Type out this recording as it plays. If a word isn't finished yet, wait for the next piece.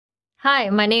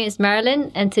Hi, my name is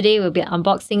Marilyn, and today we'll be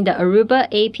unboxing the Aruba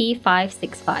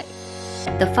AP-565.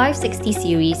 The 560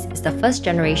 series is the first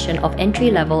generation of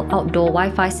entry-level outdoor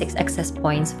Wi-Fi 6 access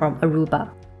points from Aruba.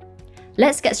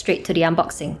 Let's get straight to the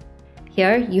unboxing.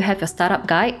 Here you have your startup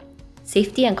guide,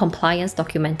 safety and compliance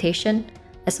documentation,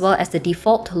 as well as the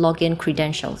default login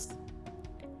credentials.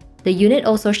 The unit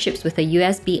also ships with a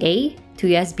USB-A to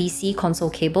USB-C console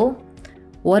cable,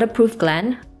 waterproof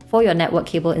gland for your network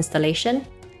cable installation,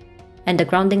 and the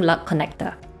grounding lug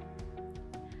connector.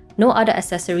 No other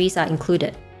accessories are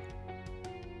included.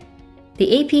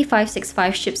 The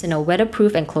AP-565 ships in a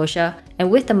weatherproof enclosure and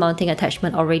with the mounting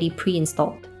attachment already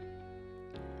pre-installed.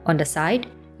 On the side,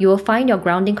 you will find your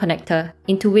grounding connector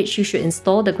into which you should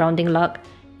install the grounding lug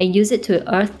and use it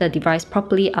to earth the device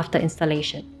properly after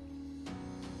installation.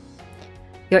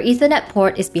 Your Ethernet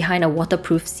port is behind a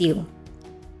waterproof seal.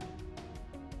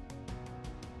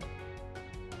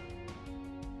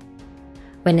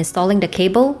 When installing the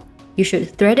cable, you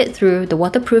should thread it through the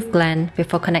waterproof gland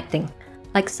before connecting,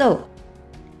 like so.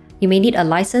 You may need a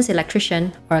licensed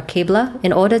electrician or a cabler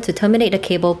in order to terminate the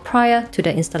cable prior to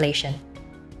the installation.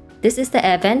 This is the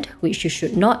air vent which you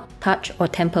should not touch or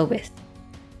tamper with.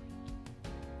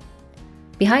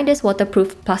 Behind this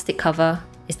waterproof plastic cover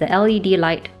is the LED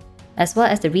light, as well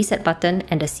as the reset button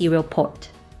and the serial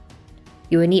port.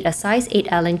 You will need a size 8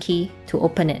 Allen key to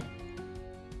open it.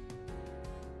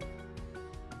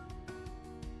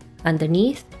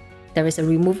 Underneath, there is a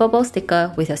removable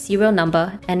sticker with your serial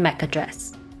number and MAC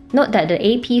address. Note that the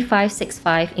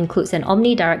AP-565 includes an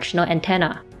omnidirectional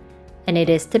antenna, and it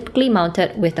is typically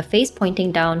mounted with the face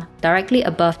pointing down directly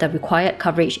above the required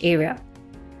coverage area.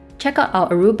 Check out our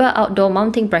Aruba outdoor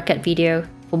mounting bracket video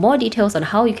for more details on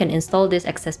how you can install this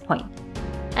access point.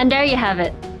 And there you have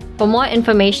it. For more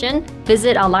information,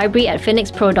 visit our library at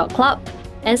phoenixpro.club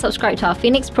and subscribe to our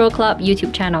Phoenix Pro Club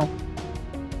YouTube channel.